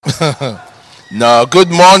No,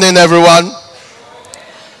 good morning, everyone.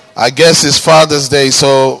 I guess it's Father's Day,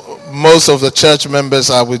 so most of the church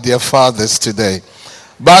members are with their fathers today.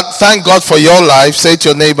 But thank God for your life. Say to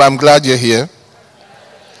your neighbor, I'm glad you're here.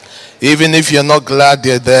 Even if you're not glad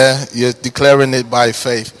you're there, you're declaring it by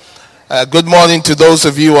faith. Good morning to those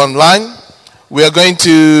of you online. We are going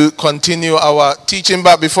to continue our teaching,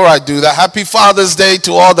 but before I do that, happy Father's Day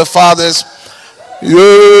to all the fathers.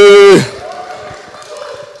 Yay!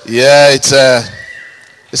 Yeah, it's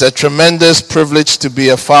a tremendous privilege to be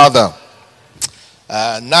a father,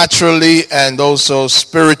 naturally and also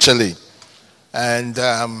spiritually. And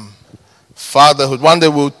fatherhood. One day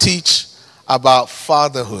we'll teach about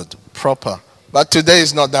fatherhood proper. But today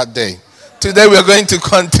is not that day. Today we're going to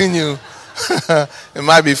continue. It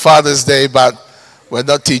might be Father's Day, but we're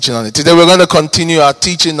not teaching on it. Today we're going to continue our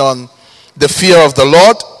teaching on the fear of the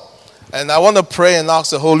Lord. And I want to pray and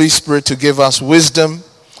ask the Holy Spirit to give us wisdom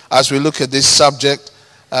as we look at this subject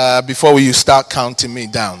before you start counting me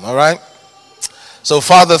down, all right? So,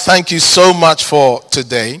 Father, thank you so much for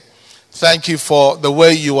today. Thank you for the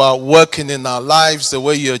way you are working in our lives, the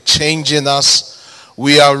way you're changing us.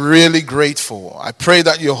 We are really grateful. I pray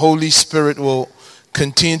that your Holy Spirit will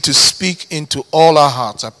continue to speak into all our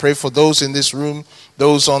hearts. I pray for those in this room,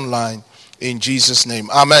 those online, in Jesus' name.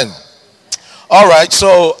 Amen. All right,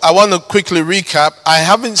 so I want to quickly recap. I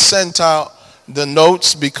haven't sent out the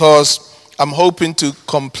notes because I'm hoping to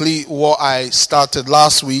complete what I started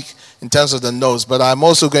last week in terms of the notes, but I'm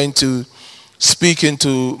also going to speak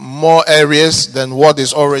into more areas than what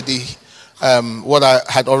is already what I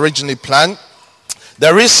had originally planned.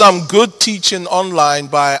 There is some good teaching online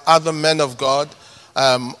by other men of God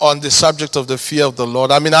on the subject of the fear of the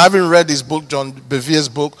Lord. I mean, I haven't read his book, John Bevere's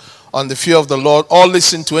book on the fear of the Lord, or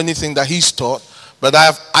listened to anything that he's taught, but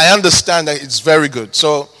I understand that it's very good.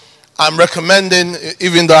 So I'm recommending,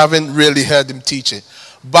 even though I haven't really heard him teach it.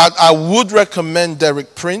 But I would recommend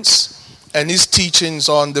Derek Prince and his teachings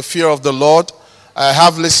on the fear of the Lord. I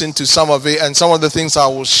have listened to some of it, and some of the things I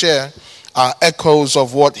will share are echoes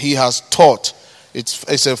of what he has taught.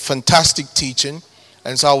 It's a fantastic teaching,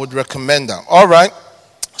 and so I would recommend that. All right,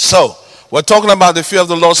 so we're talking about the fear of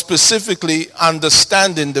the Lord, specifically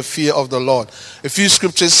understanding the fear of the Lord. A few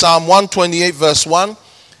scriptures, Psalm 128 verse 1.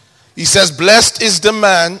 He says, blessed is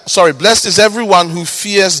everyone who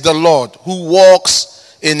fears the Lord, who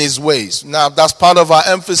walks in his ways. Now, that's part of our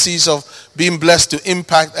emphasis of being blessed to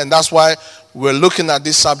impact, and that's why we're looking at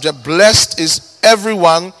this subject. Blessed is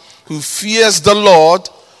everyone who fears the Lord,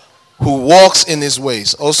 who walks in his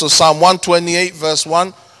ways. Also, Psalm 128 verse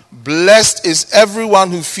 1. Blessed is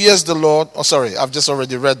everyone who fears the Lord. Oh, sorry, I've just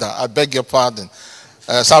already read that. I beg your pardon.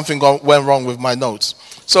 Something went wrong with my notes.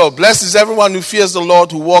 So, blessed is everyone who fears the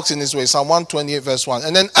Lord, who walks in his way. Psalm 128 verse 1.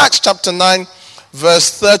 And then Acts chapter 9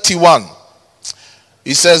 verse 31.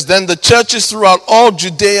 He says, then the churches throughout all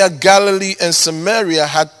Judea, Galilee, and Samaria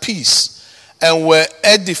had peace and were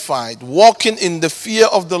edified, walking in the fear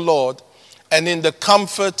of the Lord and in the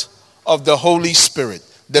comfort of the Holy Spirit.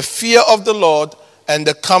 The fear of the Lord and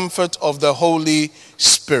the comfort of the Holy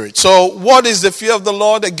Spirit. So, what is the fear of the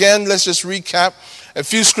Lord? Again, let's just recap. A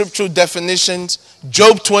few scriptural definitions.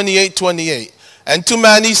 Job 28:28. And to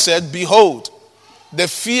man he said, behold, the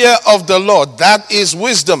fear of the Lord, that is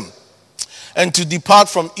wisdom. And to depart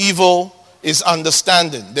from evil is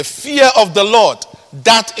understanding. The fear of the Lord,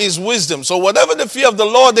 that is wisdom. So whatever the fear of the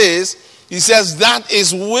Lord is, he says that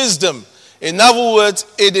is wisdom. In other words,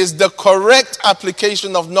 it is the correct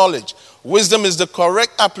application of knowledge. Wisdom is the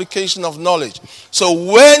correct application of knowledge. So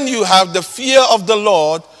when you have the fear of the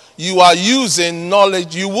Lord, you are using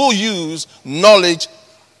knowledge, you will use knowledge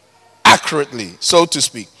accurately, so to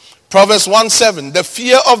speak. Proverbs 1:7, the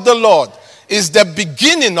fear of the Lord is the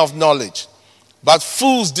beginning of knowledge, but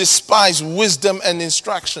fools despise wisdom and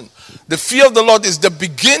instruction. The fear of the Lord is the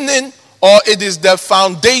beginning, or it is the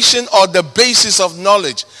foundation or the basis of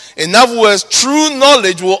knowledge. In other words, true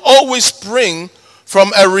knowledge will always spring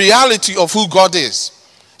from a reality of who God is.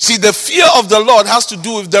 See, the fear of the Lord has to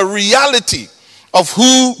do with the reality of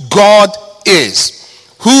who God is.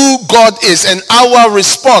 Who God is and our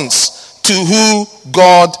response to who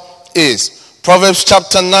God is. Proverbs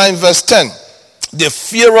chapter 9 verse 10. The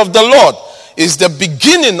fear of the Lord is the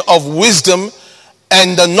beginning of wisdom,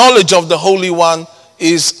 and the knowledge of the Holy One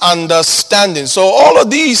is understanding. So all of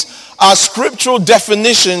these are scriptural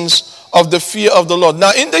definitions of the fear of the Lord.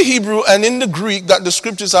 Now, in the Hebrew and in the Greek that the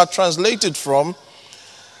scriptures are translated from,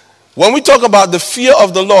 when we talk about the fear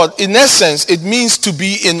of the Lord, in essence, it means to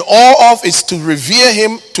be in awe of, it's to revere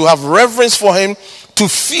him, to have reverence for him, to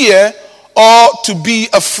fear, or to be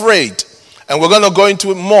afraid. And we're going to go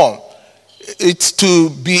into it more. it's to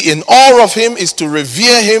be in awe of him, is to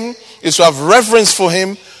revere him, is to have reverence for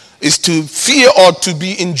him, is to fear or to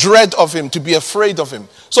be in dread of him, to be afraid of him.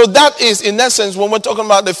 So that is, in essence, when we're talking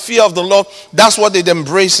about the fear of the Lord, that's what it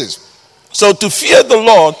embraces. So to fear the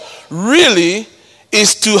Lord really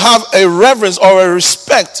is to have a reverence or a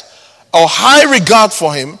respect or high regard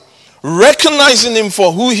for him, recognizing him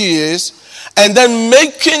for who he is, and then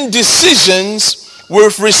making decisions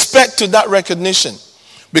with respect to that recognition.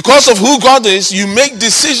 Because of who God is, you make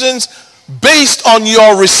decisions based on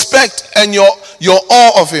your respect and your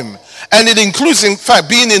awe of him. And it includes, in fact,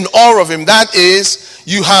 being in awe of him. That is,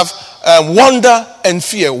 you have wonder and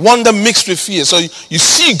fear. Wonder mixed with fear. So you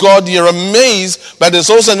see God, you're amazed, but there's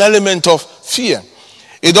also an element of fear.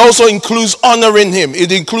 It also includes honoring him.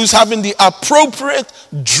 It includes having the appropriate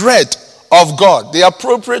dread of God. The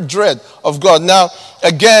appropriate dread of God. Now,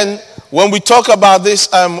 again, when we talk about this,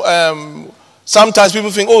 sometimes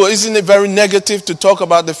people think, oh, isn't it very negative to talk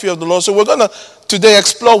about the fear of the Lord? So we're going to today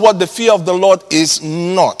explore what the fear of the Lord is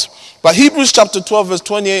not. But Hebrews chapter 12, verse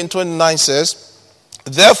 28 and 29 says,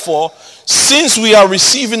 therefore, since we are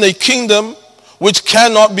receiving a kingdom which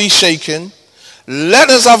cannot be shaken, let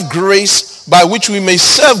us have grace by which we may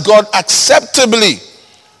serve God acceptably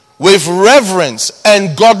with reverence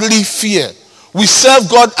and godly fear. We serve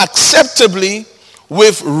God acceptably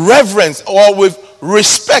with reverence or with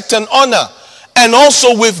respect and honor, and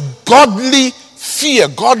also with godly fear,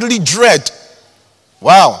 godly dread.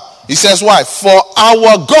 Wow. He says why? For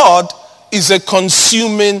our God is a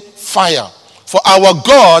consuming fire. For our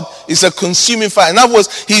God is a consuming fire. In other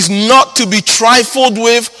words, he's not to be trifled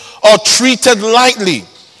with or treated lightly.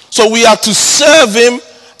 So we are to serve him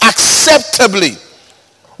acceptably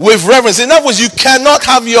with reverence. In other words, you cannot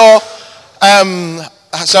have your,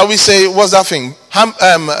 shall we say, what's that thing?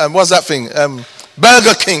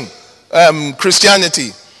 Burger King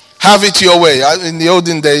Christianity. Have it your way. In the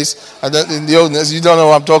olden days, you don't know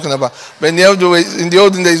what I'm talking about. But in the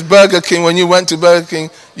olden days, Burger King, when you went to Burger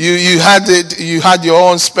King, you had your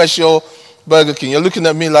own special Burger King. You're looking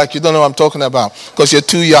at me like you don't know what I'm talking about because you're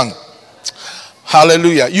too young.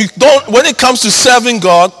 Hallelujah. When it comes to serving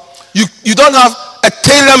God, you don't have a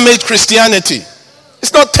tailor-made Christianity.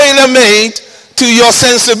 It's not tailor-made to your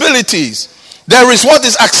sensibilities. There is what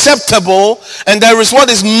is acceptable and there is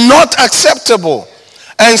what is not acceptable.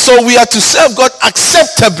 And so we are to serve God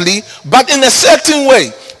acceptably, but in a certain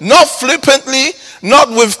way. Not flippantly, not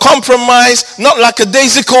with compromise, not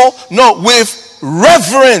lackadaisical, no, with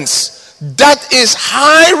reverence. That is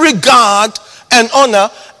high regard and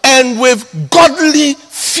honor, and with godly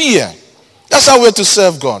fear. That's how we're to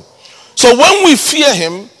serve God. So when we fear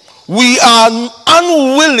him, we are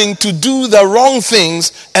unwilling to do the wrong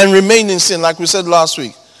things and remain in sin, like we said last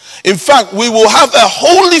week. In fact, we will have a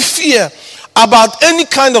holy fear about any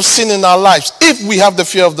kind of sin in our lives if we have the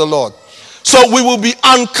fear of the Lord. So we will be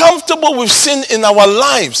uncomfortable with sin in our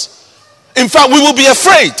lives. In fact, we will be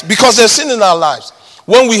afraid because there's sin in our lives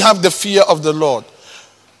when we have the fear of the Lord.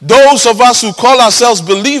 Those of us who call ourselves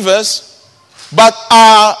believers but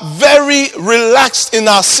are very relaxed in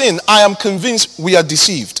our sin, I am convinced we are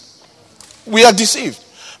deceived. We are deceived.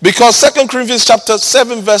 Because 2 Corinthians chapter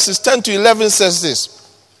 7 verses 10 to 11 says this.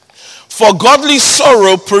 For godly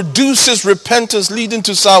sorrow produces repentance leading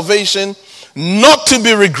to salvation, not to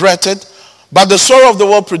be regretted, but the sorrow of the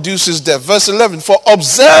world produces death. Verse 11, for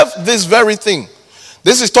observe this very thing.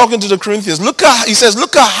 This is talking to the Corinthians. He says,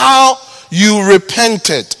 look at how you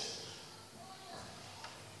repented.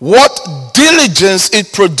 What diligence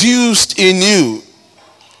it produced in you.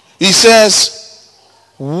 He says,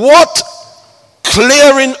 what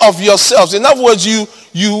clearing of yourselves. In other words, you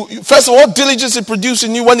first of all, what diligence it produced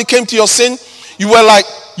in you when it came to your sin. You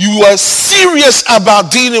were serious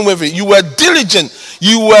about dealing with it. You were diligent.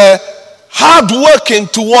 You were hardworking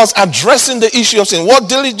towards addressing the issue of sin. What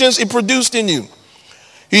diligence it produced in you.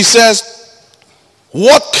 He says,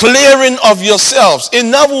 what clearing of yourselves.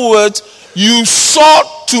 In other words, you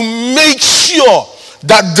sought to make sure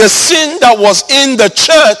that the sin that was in the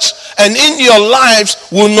church and in your lives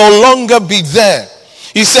will no longer be there.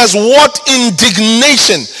 He says, what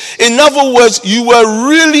indignation. In other words, you were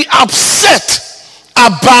really upset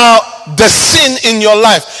about the sin in your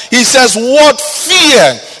life. He says, what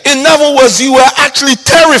fear. In other words, you were actually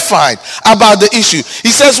terrified about the issue. He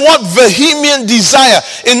says, what vehement desire.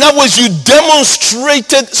 In other words, you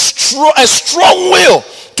demonstrated a strong will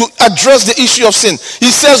to address the issue of sin. He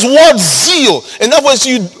says, what zeal. In other words,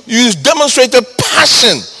 you demonstrated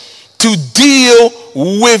passion to deal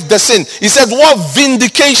with the sin. He said, what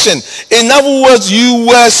vindication? In other words, you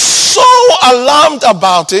were so alarmed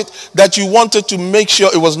about it that you wanted to make sure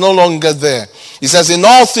it was no longer there. He says, in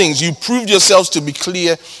all things, you proved yourselves to be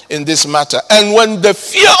clear in this matter. And when the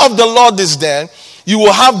fear of the Lord is there, you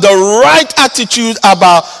will have the right attitude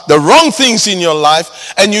about the wrong things in your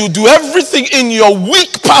life, and you do everything in your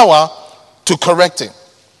weak power to correct it.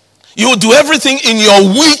 You will do everything in your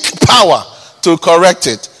weak power to correct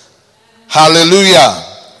it. Hallelujah.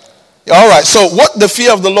 All right, so what the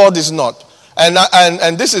fear of the Lord is not.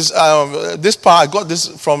 And this is this part, I got this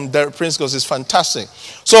from Derek Prince because it's fantastic.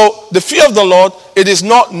 So the fear of the Lord, it is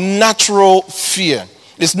not natural fear.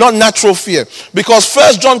 It's not natural fear. Because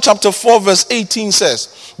 1 John chapter 4 verse 18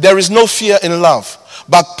 says, there is no fear in love,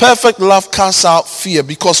 but perfect love casts out fear,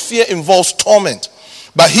 because fear involves torment.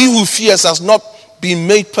 But he who fears has not been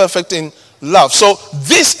made perfect in love. So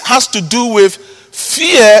this has to do with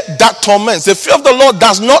fear that torments. The fear of the Lord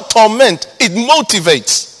does not torment, it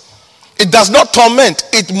motivates. It does not torment,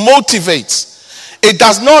 it motivates. It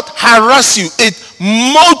does not harass you, it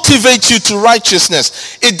motivates you to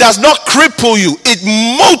righteousness. It does not cripple you, it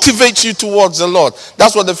motivates you towards the Lord.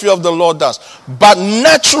 That's what the fear of the Lord does. But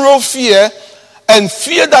natural fear and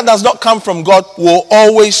fear that does not come from God will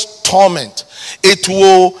always torment. It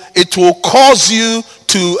will cause you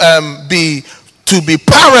to be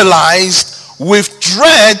paralyzed with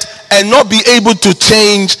dread and not be able to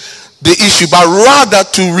change the issue, but rather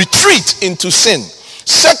to retreat into sin.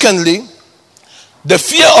 Secondly, the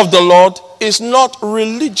fear of the Lord is not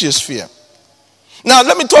religious fear. Now,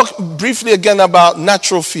 let me talk briefly again about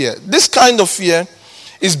natural fear. This kind of fear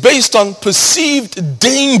is based on perceived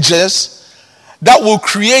dangers that will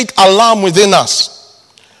create alarm within us.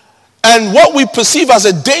 And what we perceive as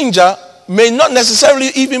a danger may not necessarily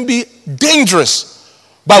even be dangerous,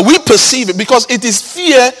 but we perceive it because it is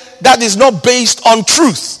fear that is not based on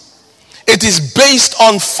truth. It is based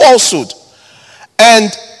on falsehood.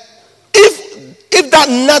 And if that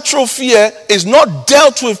natural fear is not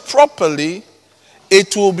dealt with properly,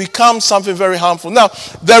 it will become something very harmful. Now,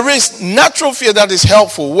 there is natural fear that is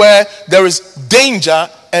helpful, where there is danger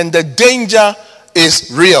and the danger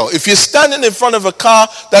is real. If you're standing in front of a car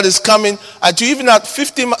that is coming at you, even at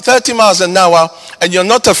 30 miles an hour, and you're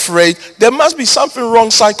not afraid, there must be something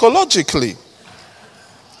wrong psychologically.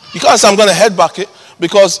 Because I'm going to headback it,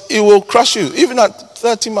 because it will crush you, even at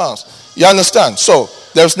 30 miles. You understand? So,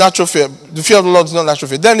 there's natural fear. The fear of the Lord is not natural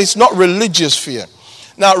fear. Then it's not religious fear.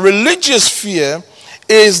 Now, religious fear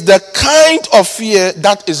is the kind of fear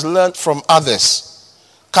that is learned from others.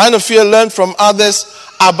 Kind of fear learned from others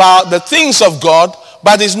about the things of God,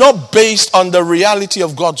 but is not based on the reality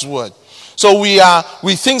of God's word. So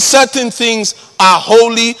we think certain things are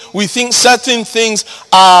holy. We think certain things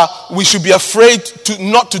we should be afraid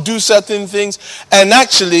not to do certain things. And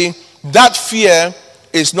actually, that fear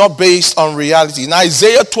is not based on reality. In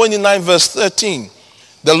Isaiah 29 verse 13,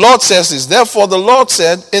 the Lord says this, therefore the Lord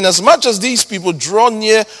said, inasmuch as these people draw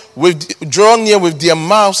near with their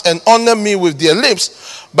mouths and honor me with their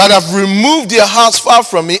lips, but have removed their hearts far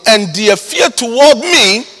from me, and their fear toward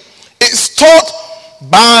me is taught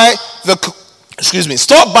by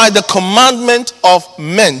the commandment of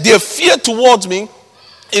men. Their fear towards me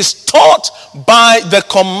is taught by the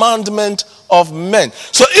commandment of men.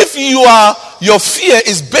 So if your fear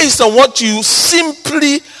is based on what you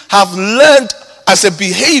simply have learned as a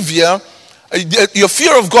behavior, your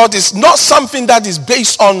fear of God is not something that is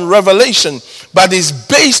based on revelation, but is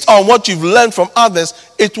based on what you've learned from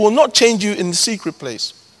others. It will not change you in the secret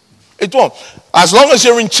place. It won't. As long as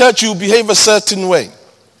you're in church, you behave a certain way.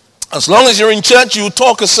 As long as you're in church, you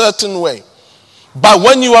talk a certain way. But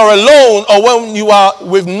when you are alone, or when you are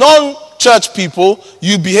with non-church people,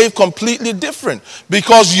 you behave completely different.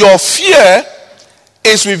 Because your fear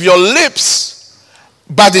is with your lips,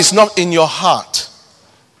 but it's not in your heart.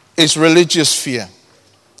 It's religious fear.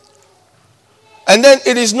 And then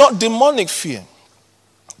it is not demonic fear.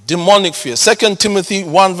 Demonic fear. 2 Timothy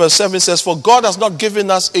 1 verse 7 says, for God has not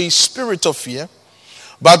given us a spirit of fear,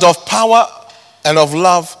 but of power and of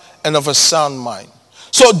love and of a sound mind.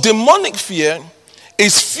 So demonic fear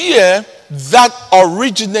is fear that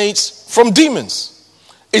originates from demons.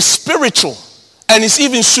 It's spiritual and it's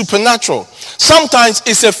even supernatural. Sometimes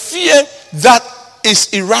it's a fear that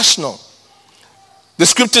is irrational. The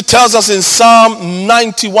scripture tells us in Psalm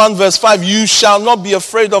 91 verse 5, you shall not be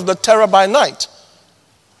afraid of the terror by night.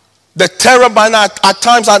 The terror by night, at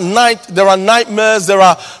times at night, there are nightmares, there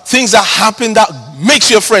are things that happen that makes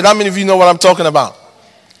you afraid. How many of you know what I'm talking about?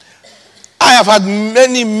 I have had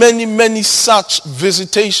many such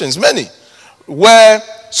visitations, many, where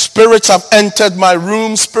spirits have entered my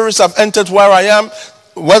room, spirits have entered where I am,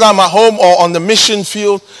 whether I'm at home or on the mission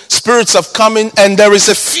field, spirits have come in and there is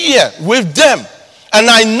a fear with them. And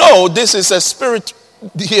I know this is a spirit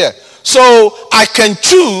here. So I can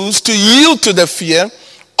choose to yield to the fear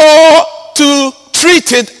or to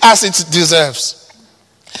treat it as it deserves.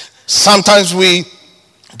 Sometimes we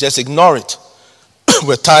just ignore it.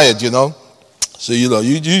 We're tired, So,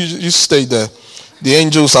 you stay there. The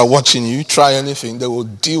angels are watching you. You try anything, they will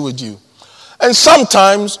deal with you. And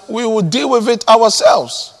sometimes we will deal with it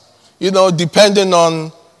ourselves, depending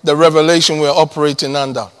on the revelation we're operating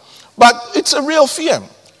under. But it's a real fear.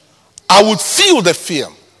 I would feel the fear.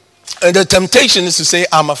 And the temptation is to say,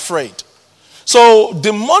 I'm afraid. So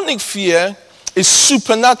demonic fear is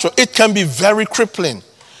supernatural. It can be very crippling.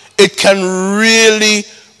 It can really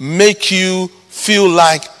make you feel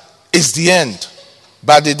like it's the end.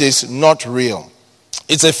 But it is not real.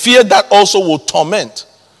 It's a fear that also will torment.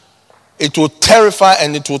 It will terrify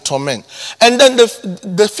and it will torment. And then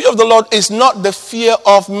the fear of the Lord is not the fear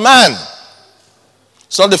of man.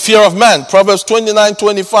 It's not the fear of man. Proverbs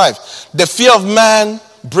 29:25. The fear of man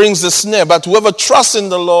brings the snare, but whoever trusts in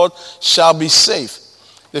the Lord shall be safe.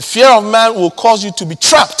 The fear of man will cause you to be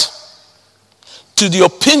trapped to the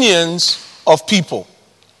opinions of people.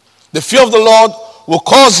 The fear of the Lord will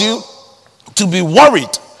cause you to be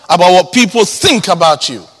worried about what people think about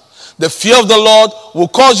you. The fear of the Lord will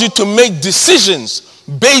cause you to make decisions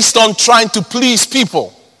based on trying to please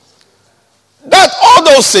people. That all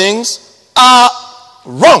those things are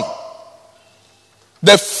wrong.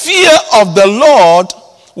 The fear of the Lord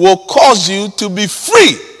will cause you to be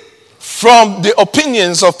free from the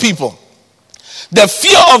opinions of people. The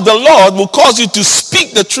fear of the Lord will cause you to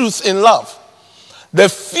speak the truth in love. The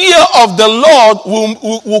fear of the Lord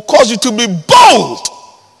will cause you to be bold,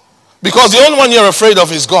 because the only one you're afraid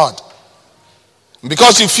of is God.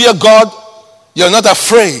 Because you fear God, you're not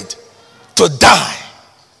afraid to die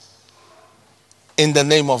in the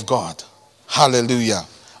name of God. Hallelujah.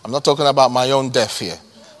 I'm not talking about my own death here,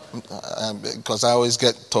 because I always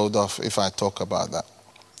get told off if I talk about that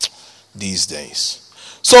these days.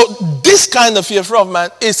 So this kind of fear of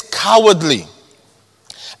man is cowardly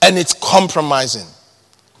and it's compromising.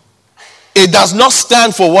 It does not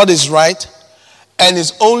stand for what is right and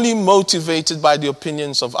is only motivated by the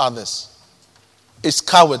opinions of others. It's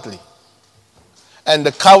cowardly. And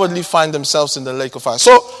the cowardly find themselves in the lake of fire.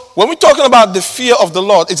 So when we're talking about the fear of the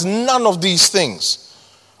Lord, it's none of these things.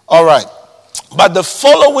 All right. But the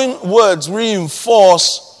following words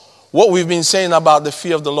reinforce what we've been saying about the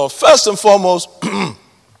fear of the Lord. First and foremost,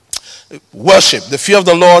 worship. The fear of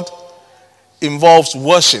the Lord involves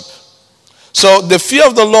worship. So the fear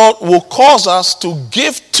of the Lord will cause us to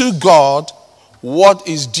give to God what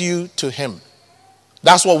is due to him.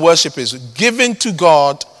 That's what worship is. Giving to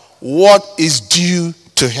God what is due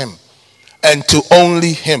to him and to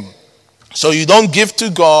only him. So you don't give to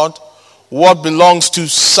God what belongs to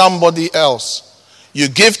somebody else. You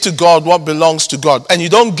give to God what belongs to God. And you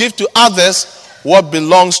don't give to others what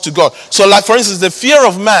belongs to God. So like for instance, the fear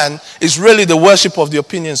of man is really the worship of the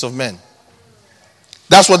opinions of men.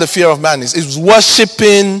 That's what the fear of man is. It's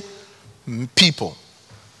worshiping people.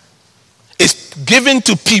 It's giving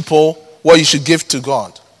to people what you should give to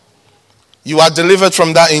God. You are delivered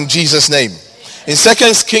from that in Jesus' name. In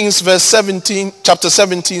 2 Kings verse 17, chapter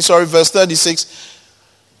 17, verse 36,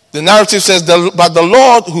 the narrative says, but the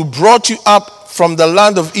Lord who brought you up from the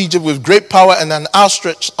land of Egypt with great power and an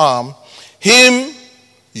outstretched arm, him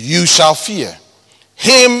you shall fear,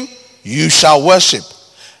 him you shall worship,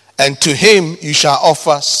 and to him you shall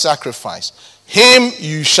offer sacrifice. Him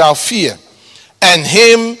you shall fear, and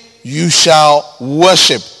him you shall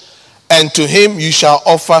worship, and to him you shall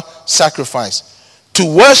offer sacrifice. To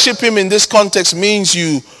worship him in this context means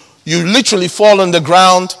you literally fall on the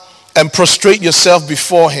ground and prostrate yourself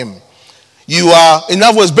before him. You are, in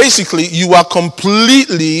other words, basically, you are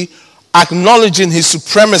completely acknowledging his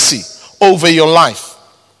supremacy over your life.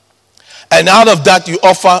 And out of that, you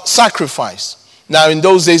offer sacrifice. Now, in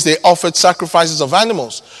those days, they offered sacrifices of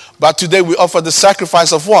animals. But today, we offer the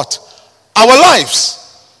sacrifice of what? Our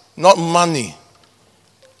lives, not money.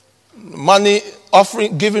 Money,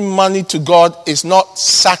 giving money to God is not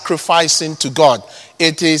sacrificing to God.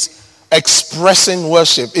 It is expressing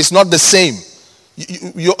worship. It's not the same.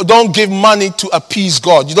 You don't give money to appease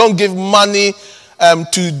God. You don't give money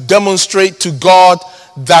to demonstrate to God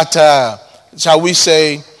that, shall we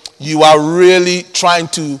say, you are really trying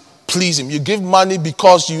to please him. You give money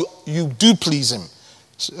because you do please him.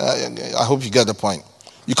 I hope you get the point.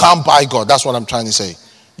 You can't buy God. That's what I'm trying to say.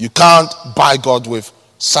 You can't buy God with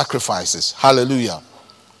sacrifices. Hallelujah.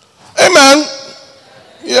 Amen.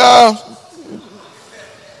 Yeah.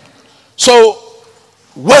 So,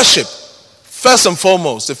 worship, first and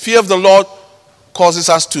foremost, the fear of the Lord causes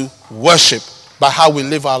us to worship by how we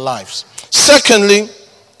live our lives. Secondly,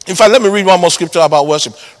 in fact, let me read one more scripture about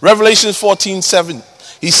worship. Revelation 14:7.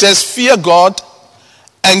 He says, fear God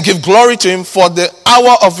and give glory to him, for the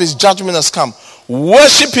hour of his judgment has come.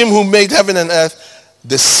 Worship him who made heaven and earth,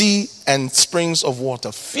 the sea and springs of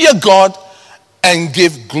water. Fear God and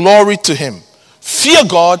give glory to him. Fear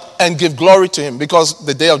God and give glory to him, because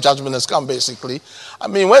the day of judgment has come, basically. I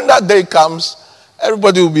mean, when that day comes,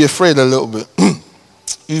 everybody will be afraid a little bit.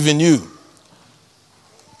 Even you.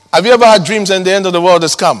 Have you ever had dreams and the end of the world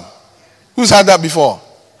has come? Who's had that before?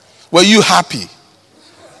 Were you happy?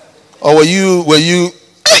 Or were you,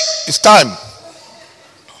 hey, it's time.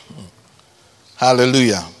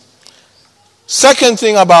 Hallelujah. Second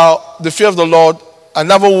thing about the fear of the Lord,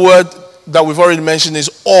 another word that we've already mentioned is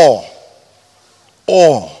awe.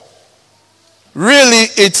 Awe. Really,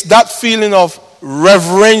 it's that feeling of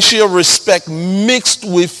reverential respect mixed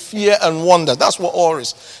with fear and wonder. That's what awe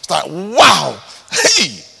is. It's like, wow,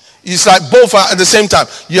 hey. It's like both are at the same time.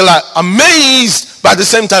 You're like amazed, but at the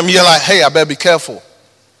same time, you're like, hey, I better be careful.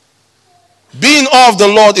 Being awe of the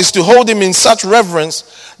Lord is to hold him in such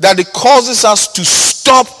reverence that it causes us to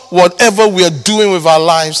stop whatever we are doing with our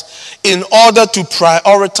lives in order to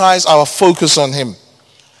prioritize our focus on him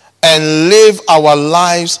and live our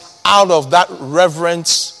lives out of that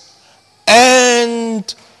reverence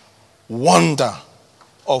and wonder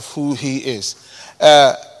of who he is.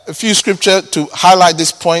 A few scripture to highlight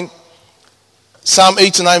this point. Psalm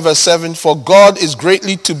 89 verse 7, for God is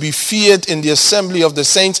greatly to be feared in the assembly of the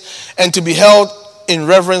saints and to be held in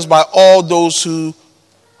reverence by all those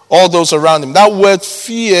around him. That word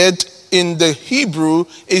feared in the Hebrew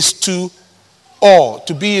is to awe,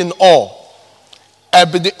 to be in awe.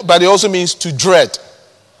 But it also means to dread.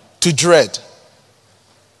 To dread.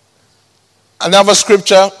 Another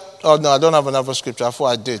scripture, oh no, I don't have another scripture, I thought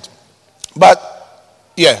I did. But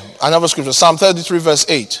yeah, another scripture, Psalm 33 verse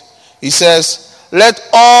 8. He says, let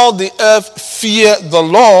all the earth fear the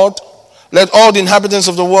Lord. Let all the inhabitants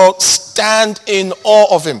of the world stand in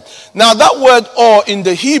awe of him. Now that word awe in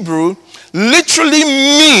the Hebrew literally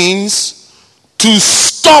means to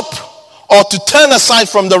stop or to turn aside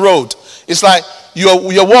from the road. It's like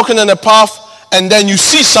you're walking in a path and then you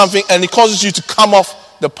see something and it causes you to come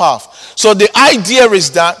off the path. So the idea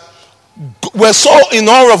is that we're so in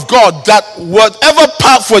awe of God that whatever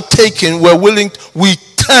path we're taking, we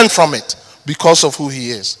turn from it because of who he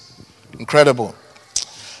is. Incredible.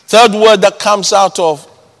 Third word that comes out of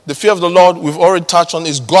the fear of the Lord we've already touched on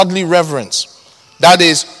is godly reverence. That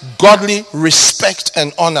is godly respect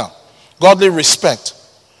and honor. Godly respect.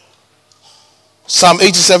 Psalm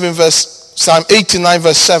 89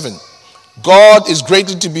 verse 7. God is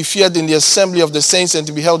greatly to be feared in the assembly of the saints and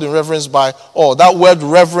to be held in reverence by all. That word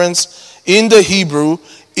reverence in the Hebrew,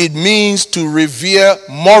 it means to revere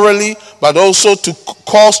morally, but also to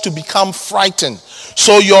cause to become frightened.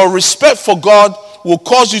 So your respect for God will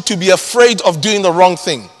cause you to be afraid of doing the wrong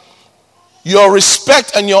thing. Your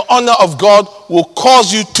respect and your honor of God will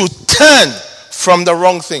cause you to turn from the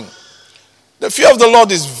wrong thing. The fear of the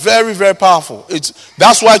Lord is very, very powerful.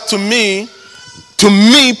 That's why to me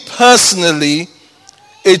personally,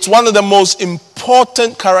 it's one of the most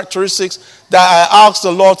important characteristics that I ask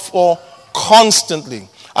the Lord for constantly,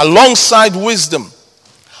 alongside wisdom.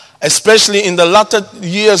 Especially in the latter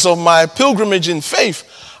years of my pilgrimage in faith,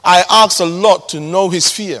 I ask a lot to know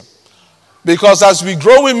his fear. Because as we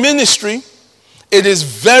grow in ministry, it is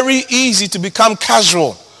very easy to become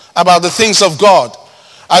casual about the things of God.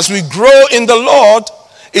 As we grow in the Lord,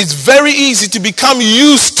 it's very easy to become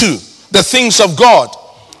used to the things of God.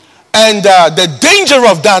 And the danger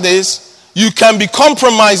of that is you can be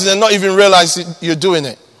compromising and not even realize you're doing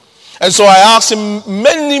it. And so I asked him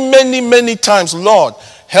many times, Lord,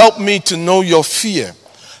 help me to know your fear.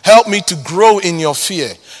 Help me to grow in your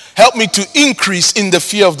fear. Help me to increase in the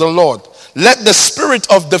fear of the Lord. Let the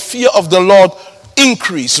spirit of the fear of the Lord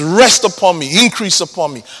increase, rest upon me, increase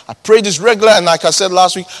upon me. I pray this regular, and like I said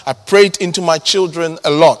last week, I prayed into my children a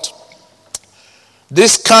lot.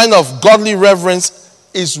 This kind of godly reverence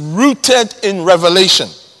is rooted in revelation.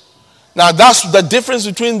 Now that's the difference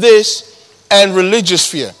between this and religious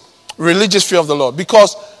fear of the Lord.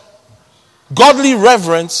 Because godly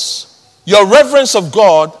reverence, your reverence of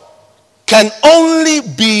God can only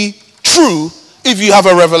be true if you have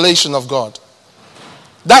a revelation of God.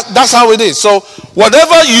 That's how it is. So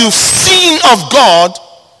whatever you've seen of God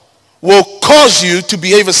will cause you to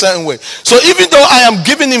behave a certain way. So even though I am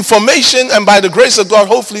giving information, and by the grace of God,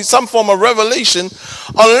 hopefully some form of revelation,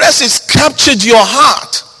 unless it's captured your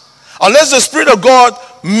heart, unless the Spirit of God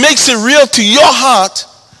makes it real to your heart,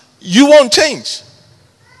 you won't change.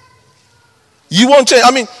 You won't change.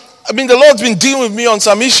 I mean, the Lord's been dealing with me on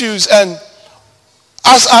some issues, and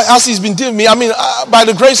as He's been dealing with me, by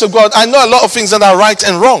the grace of God, I know a lot of things that are right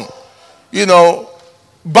and wrong,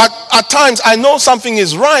 but at times I know something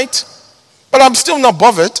is right, but I'm still not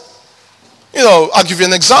bothered. I'll give you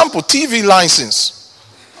an example. TV license.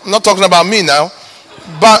 I'm not talking about me now,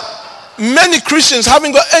 but many Christians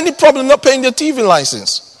haven't got any problem not paying their TV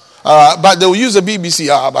license. But they'll use the BBC.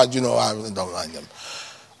 But I really don't mind them.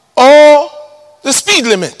 Or the speed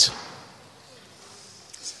limit.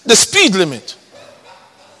 The speed limit.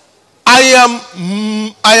 I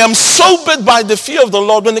am sobered by the fear of the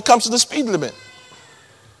Lord when it comes to the speed limit.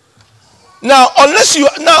 Now,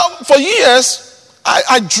 for years,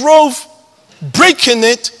 I drove breaking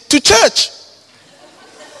it to church.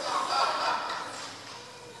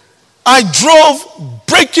 I drove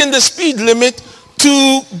breaking the speed limit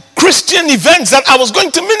to Christian events that I was going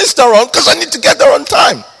to minister on because I need to get there on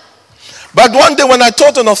time. But one day when I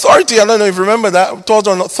taught on authority, I don't know if you remember that, I taught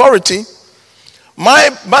on authority, my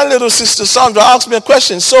little sister Sandra asked me a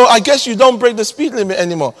question. So I guess you don't break the speed limit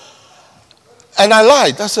anymore. And I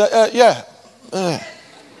lied. I said, yeah.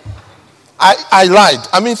 I lied.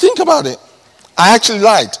 Think about it. I actually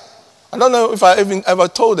lied. I don't know if I even ever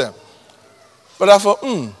told them. But I thought,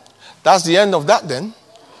 that's the end of that then.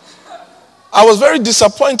 I was very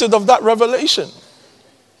disappointed of that revelation.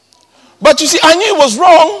 But you see, I knew it was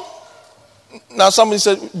wrong. Now somebody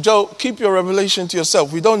said, Joe, keep your revelation to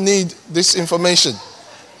yourself. We don't need this information.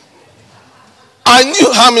 I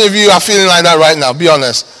knew how many of you are feeling like that right now. Be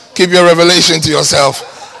honest. Keep your revelation to yourself.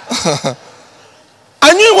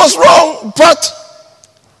 I knew it was wrong, but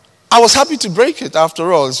I was happy to break it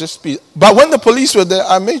after all. It's just speed. But when the police were there,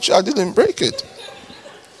 I made sure I didn't break it.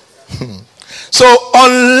 So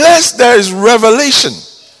unless there is revelation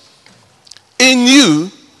in you,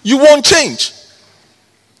 you won't change.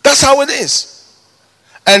 That's how it is.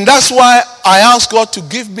 And that's why I ask God to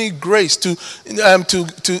give me grace to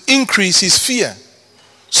increase His fear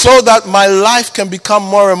so that my life can become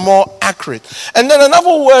more and more accurate. And then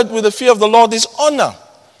another word with the fear of the Lord is honor.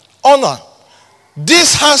 Honor.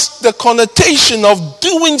 This has the connotation of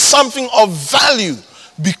doing something of value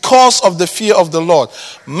because of the fear of the Lord.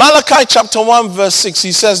 Malachi chapter 1 verse 6,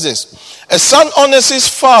 he says this: a son honors his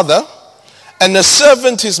father, and a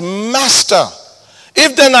servant his master.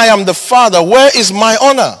 If then I am the father, where is my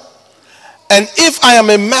honor? And if I am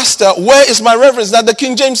a master, where is my reverence? Now the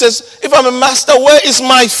King James says, if I'm a master, where is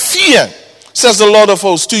my fear? Says the Lord of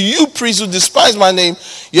hosts. To you priests who despise my name,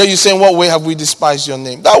 yeah, you say, in what way have we despised your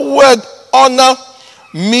name? That word honor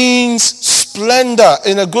means splendor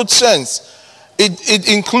in a good sense. It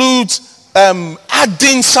includes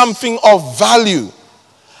adding something of value.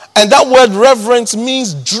 And that word reverence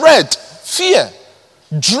means dread, fear,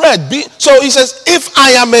 dread. So he says, if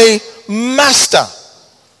I am a master,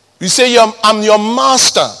 you say I'm your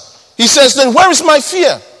master. He says, then where is my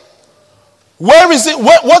fear? Where is it?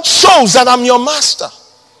 What shows that I'm your master?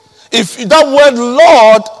 If that word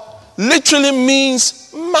Lord literally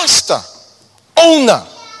means master, owner.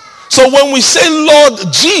 So when we say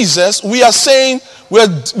Lord Jesus, we are saying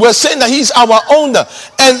we're saying that He's our owner.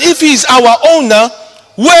 And if He's our owner,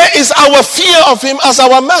 where is our fear of Him as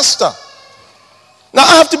our master? Now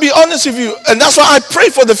I have to be honest with you, and that's why I pray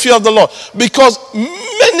for the fear of the Lord, because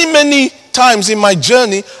many times in my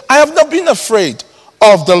journey I have not been afraid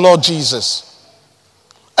of the Lord Jesus.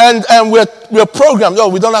 And we're programmed. No,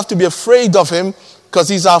 we don't have to be afraid of Him because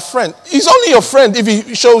He's our friend. He's only your friend if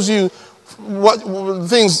He shows you what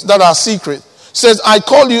things that are secret. Says, I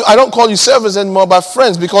don't call you servants anymore, but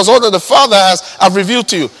friends, because all that the Father has, I've revealed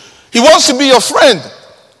to you. He wants to be your friend,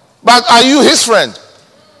 but are you His friend?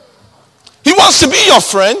 He wants to be your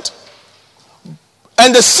friend,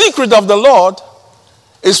 and the secret of the Lord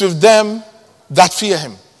is with them that fear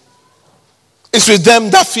Him. It's with them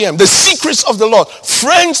that fear Him. The secrets of the Lord.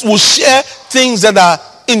 Friends will share things that are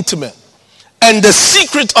intimate. And the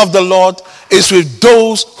secret of the Lord is with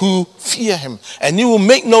those who fear Him. And He will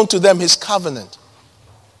make known to them His covenant.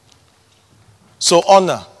 So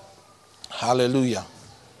honor. Hallelujah.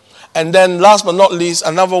 And then last but not least,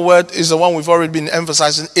 another word is the one we've already been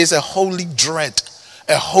emphasizing, is a holy dread.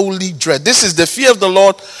 A holy dread. This is the fear of the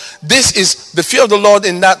Lord. This is the fear of the Lord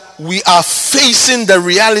in that we are facing the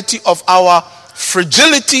reality of our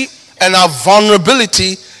fragility and our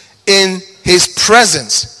vulnerability in His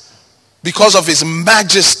presence because of His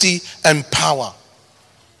majesty and power.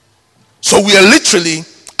 So we are literally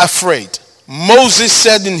afraid. Moses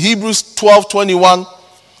said in Hebrews 12:21,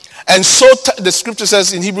 and so the scripture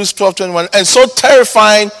says in Hebrews 12:21, and so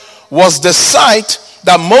terrifying was the sight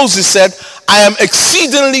that Moses said, I am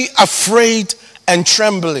exceedingly afraid and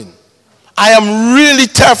trembling. I am really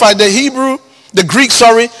terrified. The Greek,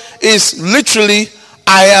 is literally,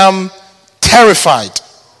 I am terrified.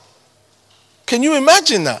 Can you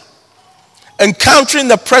imagine that? Encountering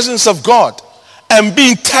the presence of God and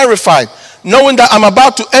being terrified, knowing that I'm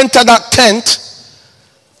about to enter that tent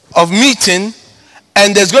of meeting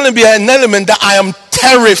and there's going to be an element that I am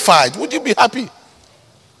terrified. Would you be happy?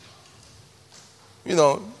 You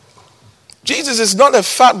know, Jesus is not a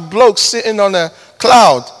fat bloke sitting on a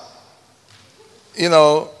cloud. You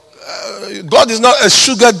know, God is not a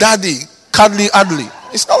sugar daddy, cuddly ugly.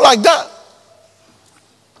 It's not like that.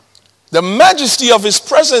 The majesty of his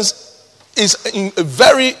presence is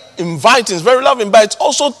very inviting, it's very loving, but it's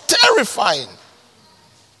also terrifying.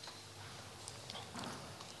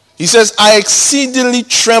 He says, I exceedingly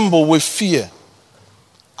tremble with fear.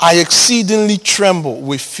 I exceedingly tremble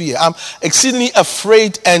with fear. I'm exceedingly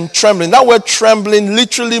afraid and trembling. That word trembling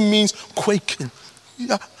literally means quaking.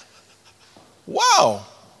 Yeah. Wow.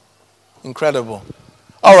 Incredible.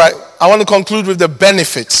 All right, I want to conclude with the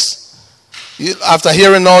benefits. After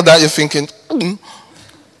hearing all that, you're thinking,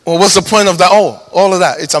 well, what's the point of that? Oh, all of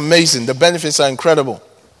that. It's amazing. The benefits are incredible.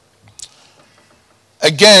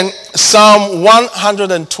 Again, Psalm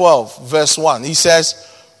 112, verse 1. He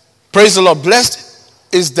says, praise the Lord. Blessed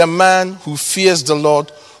is the man who fears the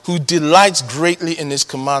Lord, who delights greatly in his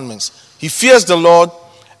commandments. He fears the Lord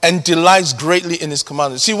and delights greatly in his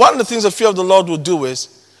commandments. See, one of the things the fear of the Lord will do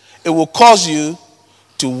is, it will cause you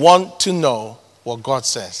to want to know what God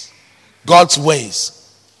says. God's ways.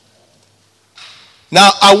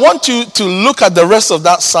 Now, I want you to look at the rest of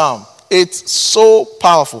that psalm. It's so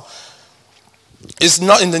powerful. It's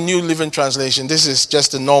not in the New Living Translation. This is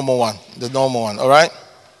just the normal one. All right?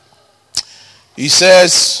 He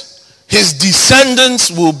says, his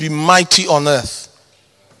descendants will be mighty on earth.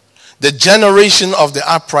 The generation of the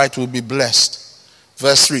upright will be blessed.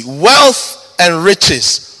 Verse 3, wealth and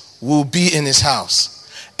riches will be in his house,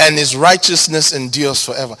 and his righteousness endures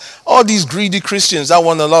forever. All these greedy Christians that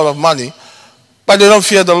want a lot of money, but they don't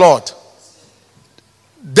fear the Lord.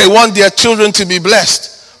 They want their children to be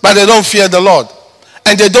blessed, but they don't fear the Lord.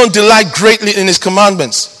 And they don't delight greatly in his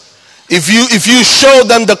commandments. If you show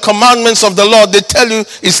them the commandments of the Lord, they tell you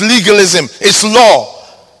it's legalism, it's law,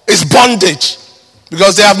 it's bondage.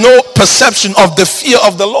 Because they have no perception of the fear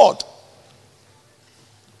of the Lord.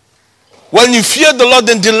 When you fear the Lord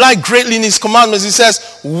and delight greatly in his commandments, he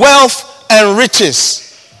says, wealth and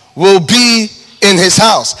riches will be in his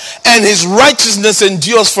house, and his righteousness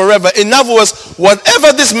endures forever. In other words,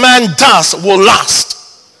 whatever this man does will last.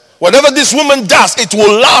 Whatever this woman does, it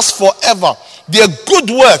will last forever. Their good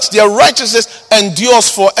works, their righteousness endures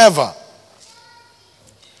forever.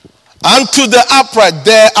 Unto the upright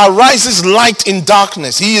there arises light in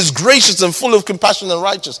darkness. He is gracious and full of compassion and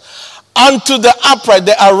righteous. Unto the upright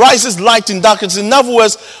there arises light in darkness. In other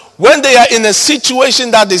words, when they are in a situation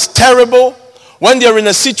that is terrible, when they are in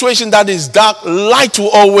a situation that is dark, light will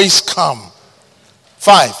always come.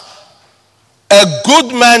 5. A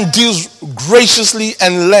good man deals graciously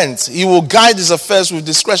and lends. He will guide his affairs with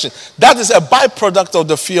discretion. That is a byproduct of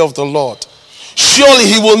the fear of the Lord. Surely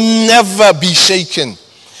he will never be shaken.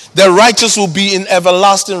 The righteous will be in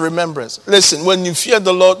everlasting remembrance. Listen, when you fear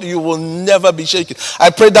the Lord, you will never be shaken. I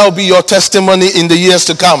pray that will be your testimony in the years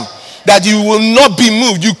to come. That you will not be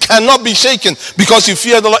moved. You cannot be shaken because you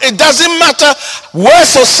fear the Lord. It doesn't matter where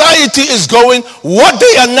society is going, what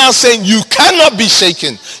they are now saying, you cannot be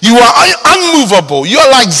shaken. You are unmovable. You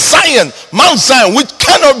are like Zion, Mount Zion, which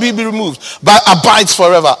cannot be removed, but abides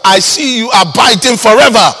forever. I see you abiding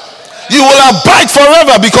forever. You will abide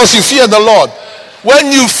forever because you fear the Lord.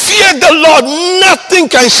 When you fear the Lord, nothing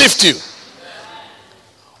can shift you.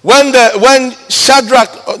 When Shadrach,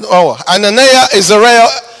 Ananias, Azariah,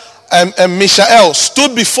 and Mishael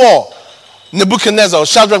stood before Nebuchadnezzar,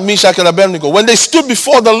 Shadrach, Meshach, and Abednego, when they stood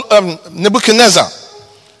before the Nebuchadnezzar,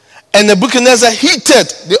 and Nebuchadnezzar heated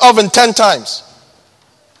the oven 10 times.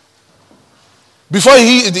 Before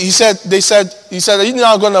he said, are you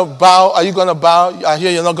not going to bow? Are you going to bow? I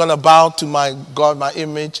hear you're not going to bow to my God, my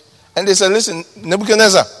image. And they said, listen,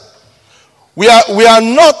 Nebuchadnezzar, we are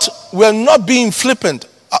not being flippant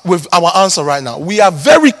with our answer right now. We are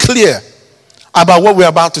very clear about what we're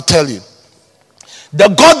about to tell you. The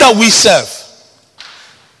God that we serve,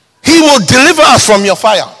 he will deliver us from your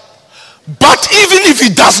fire. But even if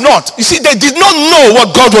he does not, you see, they did not know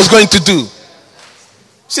what God was going to do.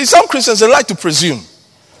 See, some Christians, they like to presume.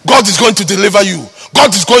 God is going to deliver you.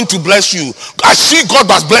 God is going to bless you. I see God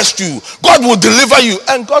has blessed you. God will deliver you.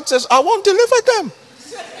 And God says, I won't deliver them.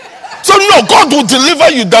 So no, God will deliver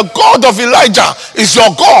you. The God of Elijah is your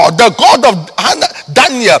God. The God of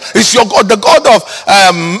Daniel is your God. The God of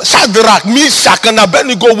Shadrach, Meshach, and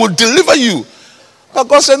Abednego will deliver you. But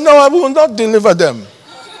God said, no, I will not deliver them.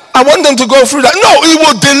 I want them to go through that. No, he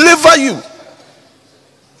will deliver you.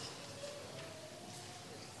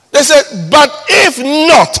 They said, but if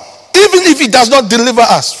not, even if he does not deliver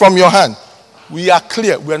us from your hand, we are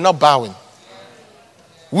clear. We are not bowing.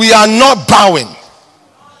 We are not bowing.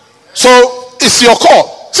 So it's your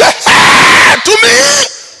call. Say, hey, to me.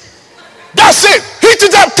 That's it. Hit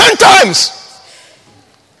it up 10 times.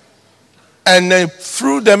 And they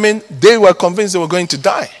threw them in. They were convinced they were going to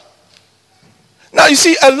die. Now you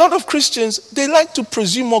see, a lot of Christians, they like to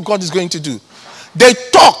presume what God is going to do. They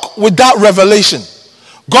talk without revelation.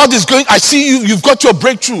 God is going, I see you, you've got your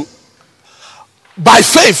breakthrough. By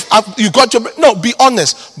faith, you got your, no, be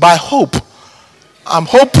honest. By hope. I'm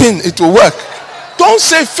hoping it will work. Don't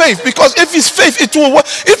say faith, because if it's faith, it will work.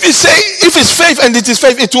 If you say, if it's faith and it is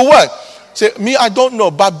faith, it will work. Say, me, I don't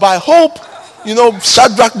know, but by hope,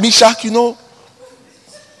 Shadrach, Meshach,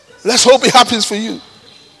 let's hope it happens for you.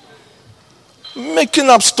 Making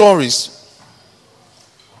up stories.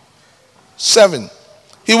 7.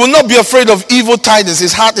 He will not be afraid of evil tidings.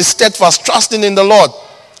 His heart is steadfast, trusting in the Lord.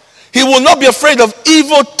 He will not be afraid of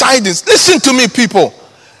evil tidings. Listen to me, people.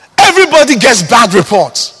 Everybody gets bad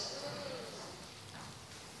reports.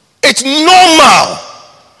 It's normal.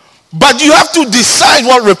 But you have to decide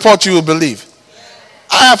what report you will believe.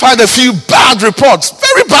 I have had a few bad reports.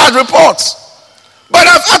 Very bad reports. But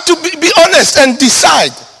I've had to be honest and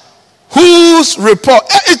decide whose report.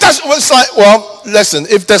 It's like, well, listen,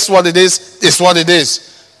 if that's what it is, it's what it is.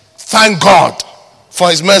 Thank God for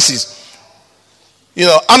his mercies.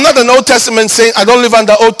 I'm not an Old Testament saint. I don't live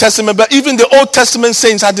under Old Testament. But even the Old Testament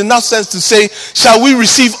saints had enough sense to say, shall we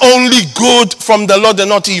receive only good from the Lord and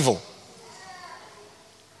not evil?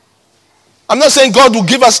 I'm not saying God will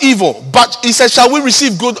give us evil. But he said, shall we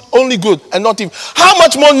receive good, only good and not evil? How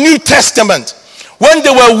much more New Testament? When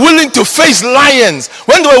they were willing to face lions,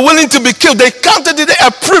 when they were willing to be killed, they counted it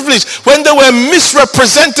a privilege. When they were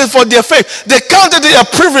misrepresented for their faith, they counted it a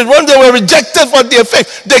privilege. When they were rejected for their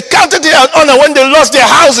faith, they counted it an honor. When they lost their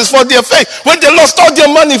houses for their faith, when they lost all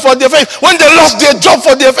their money for their faith, when they lost their job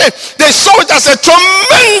for their faith, they saw it as a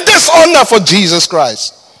tremendous honor for Jesus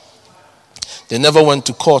Christ. They never went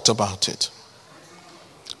to court about it.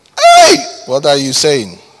 Hey, what are you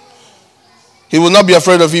saying? He will not be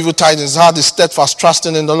afraid of evil tidings. His heart is steadfast,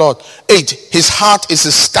 trusting in the Lord. 8, his heart is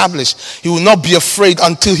established. He will not be afraid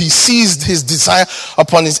until he sees his desire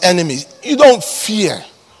upon his enemies. You don't fear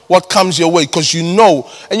what comes your way because you know.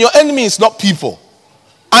 And your enemy is not people.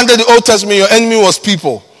 Under the Old Testament, your enemy was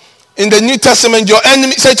people. In the New Testament, your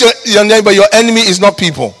enemy, say to your neighbor, your enemy is not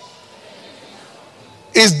people.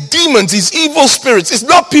 It's demons, it's evil spirits. It's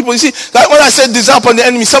not people. You see, like when I said desire upon the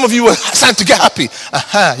enemy, some of you were starting to get happy.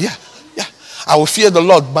 Yeah. I will fear the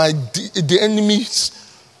Lord. The enemy's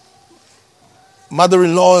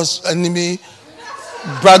mother-in-law's enemy,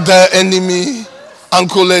 brother enemy,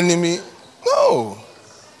 uncle enemy. No.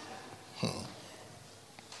 It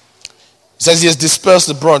says he has dispersed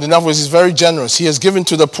the broad. In other words, he's very generous. He has given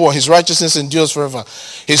to the poor. His righteousness endures forever.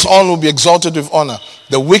 His honor will be exalted with honor.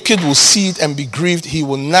 The wicked will see it and be grieved. He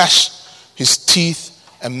will gnash his teeth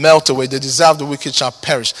and melt away. The desire of the wicked shall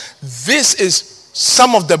perish. This is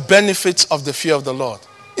some of the benefits of the fear of the Lord.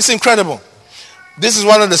 It's incredible. This is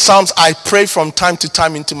one of the psalms I pray from time to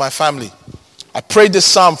time into my family. I pray this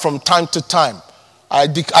psalm from time to time. I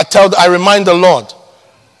remind the Lord,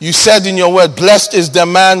 you said in your word, blessed is the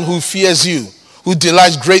man who fears you, who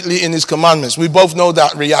delights greatly in his commandments. We both know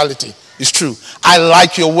that reality is true. I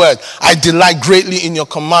like your word. I delight greatly in your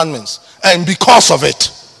commandments. And because of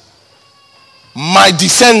it, my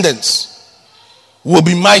descendants will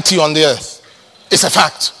be mighty on the earth. It's a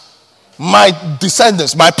fact. My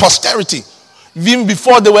descendants, my posterity, even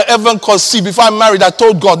before they were ever conceived, before I married, I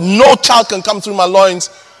told God, no child can come through my loins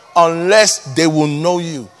unless they will know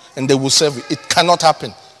you and they will serve you. It cannot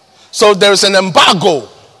happen. So there is an embargo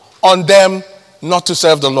on them not to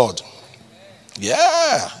serve the Lord.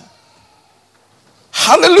 Yeah.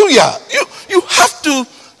 Hallelujah. You have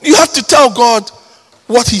to tell God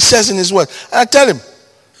what he says in his word. And I tell him,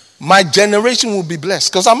 my generation will be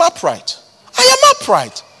blessed because I'm upright. I am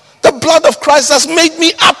upright. The blood of Christ has made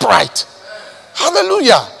me upright.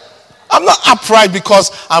 Hallelujah. I'm not upright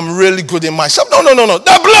because I'm really good in myself. No.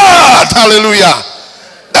 The blood. Hallelujah.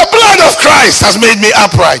 The blood of Christ has made me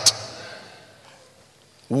upright.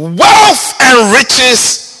 Wealth and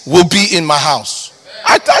riches will be in my house.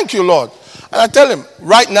 I thank you, Lord. And I tell him,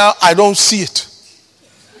 right now, I don't see it.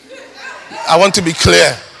 I want to be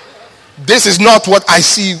clear. This is not what I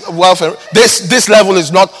see wealth and this level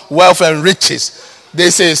is not wealth and riches.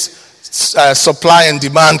 This is supply and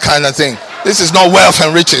demand kind of thing. This is not wealth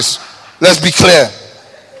and riches. Let's be clear.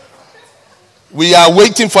 We are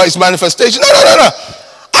waiting for his manifestation. No.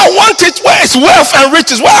 I want it where it's wealth and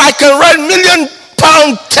riches, where I can write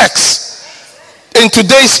 £1,000,000 checks in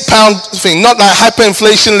today's pound thing. Not like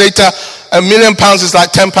hyperinflation later. £1,000,000 is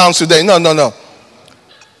like £10 today. No.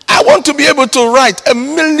 I want to be able to write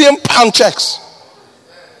 £1,000,000 checks.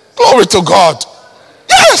 Glory to God.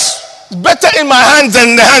 Yes. It's better in my hands than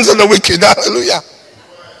in the hands of the wicked. Hallelujah.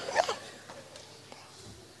 Yeah.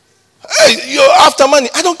 Hey, you're after money.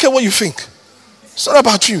 I don't care what you think. It's not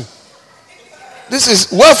about you. This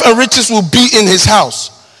is wealth and riches will be in his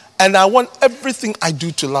house. And I want everything I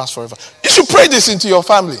do to last forever. You should pray this into your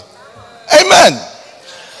family. Amen.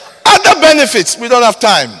 Other benefits, we don't have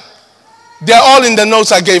time. They're all in the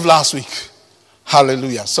notes I gave last week.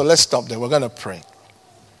 Hallelujah. So let's stop there. We're going to pray.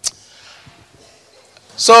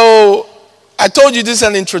 So I told you this is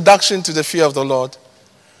an introduction to the fear of the Lord.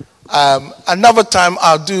 Another time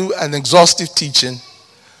I'll do an exhaustive teaching.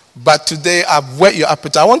 But today I've whet your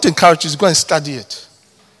appetite. I want to encourage you to go and study it.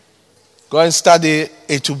 Go and study it.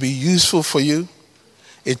 It will be useful for you.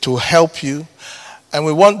 It will help you. And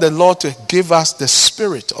we want the Lord to give us the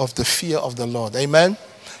spirit of the fear of the Lord. Amen.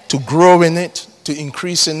 To grow in it, to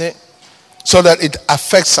increase in it, so that it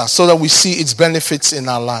affects us, so that we see its benefits in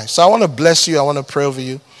our lives. So I want to bless you. I want to pray over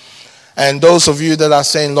you. And those of you that are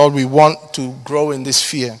saying, Lord, we want to grow in this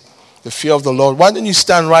fear, the fear of the Lord. Why don't you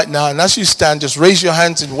stand right now? And as you stand, just raise your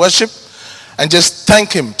hands in worship and just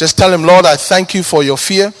thank him. Just tell him, Lord, I thank you for your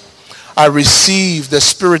fear. I receive the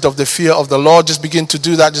spirit of the fear of the Lord. Just begin to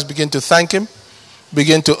do that. Just begin to thank him.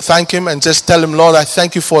 Begin to thank him and just tell him, Lord, I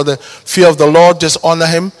thank you for the fear of the Lord. Just honor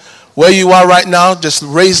him. Where you are right now, just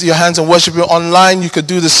raise your hands and worship him. Online, you could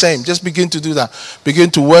do the same. Just begin to do that. Begin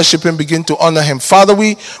to worship him. Begin to honor him. Father,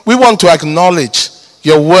 we want to acknowledge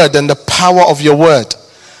your word and the power of your word.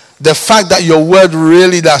 The fact that your word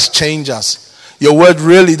really does change us. Your word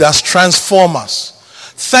really does transform us.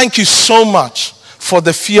 Thank you so much for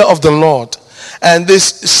the fear of the Lord. And this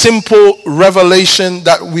simple revelation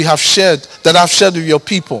that we have shared, that I've shared with your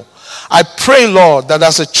people. I pray, Lord, that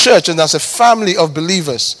as a church and as a family of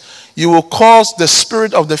believers, you will cause the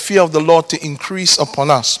spirit of the fear of the Lord to increase upon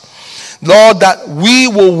us. Lord, that we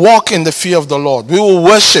will walk in the fear of the Lord. We will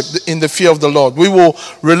worship in the fear of the Lord. We will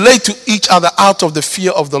relate to each other out of the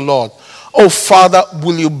fear of the Lord. Oh, Father,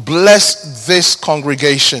 will you bless this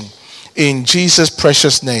congregation in Jesus'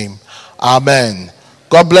 precious name. Amen.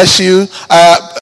 God bless you.